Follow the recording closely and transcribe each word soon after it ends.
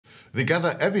The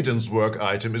gather evidence work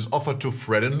item is offered to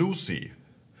Fred and Lucy.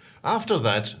 After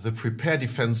that, the prepare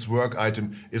defense work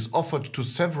item is offered to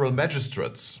several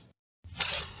magistrates.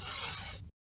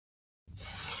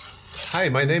 Hi,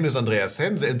 my name is Andreas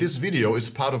Hense and this video is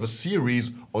part of a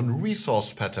series on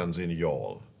resource patterns in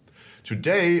YAWL.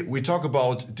 Today we talk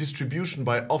about distribution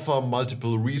by offer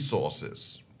multiple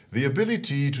resources. The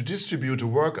ability to distribute a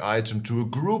work item to a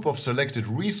group of selected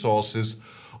resources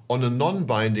on a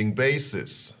non-binding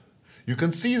basis. You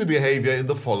can see the behavior in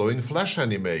the following flash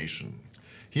animation.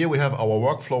 Here we have our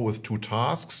workflow with two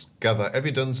tasks, gather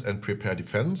evidence and prepare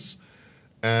defense.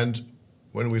 And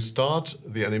when we start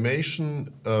the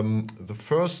animation, the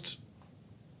first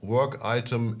work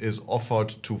item is offered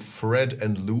to Fred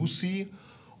and Lucy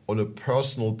on a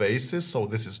personal basis. So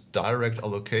this is direct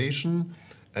allocation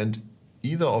and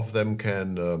either of them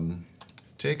can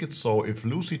take it. So if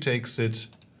Lucy takes it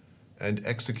and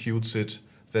executes it,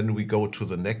 then we go to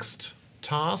the next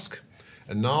task.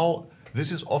 And now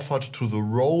this is offered to the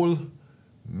role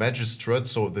magistrate.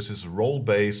 So this is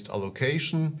role-based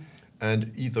allocation.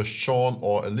 And either Sean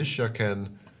or Alicia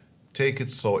can take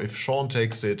it. So if Sean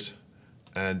takes it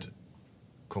and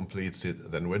completes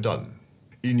it, then we're done.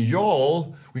 In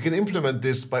YAWL, we can implement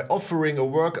this by offering a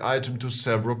work item to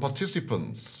several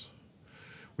participants.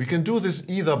 We can do this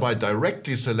either by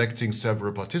directly selecting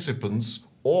several participants,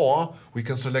 or we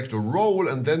can select a role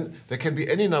and then there can be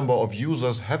any number of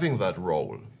users having that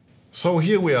role. So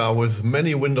here we are with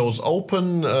many windows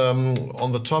open.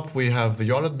 On the top we have the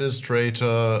YAWL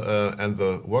administrator and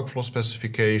the workflow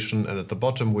specification, and at the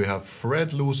bottom we have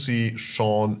Fred, Lucy,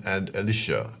 Sean and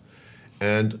Alicia.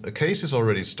 And a case is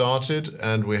already started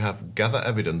and we have gather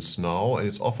evidence now, and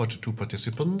it's offered to two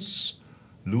participants,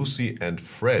 Lucy and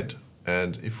Fred.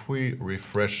 And if we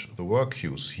refresh the work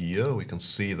queues here, we can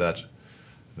see that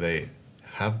they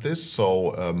have this.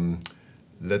 So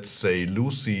let's say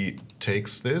Lucy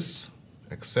takes this,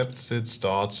 accepts it,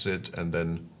 starts it, and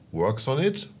then works on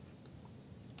it.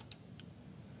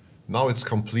 Now it's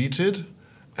completed.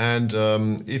 And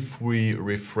if we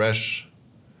refresh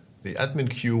the admin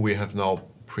queue, we have now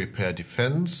prepare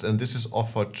defense, and this is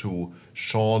offered to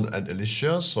Sean and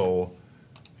Alicia. So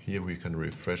here we can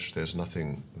refresh, there's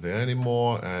nothing there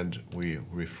anymore, and we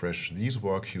refresh these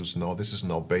work queues now. This is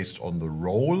now based on the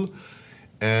role.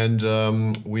 And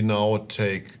we now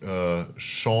take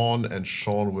Sean, and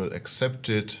Sean will accept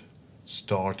it,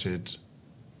 start it,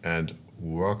 and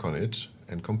work on it,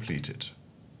 and complete it.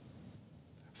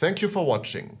 Thank you for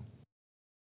watching.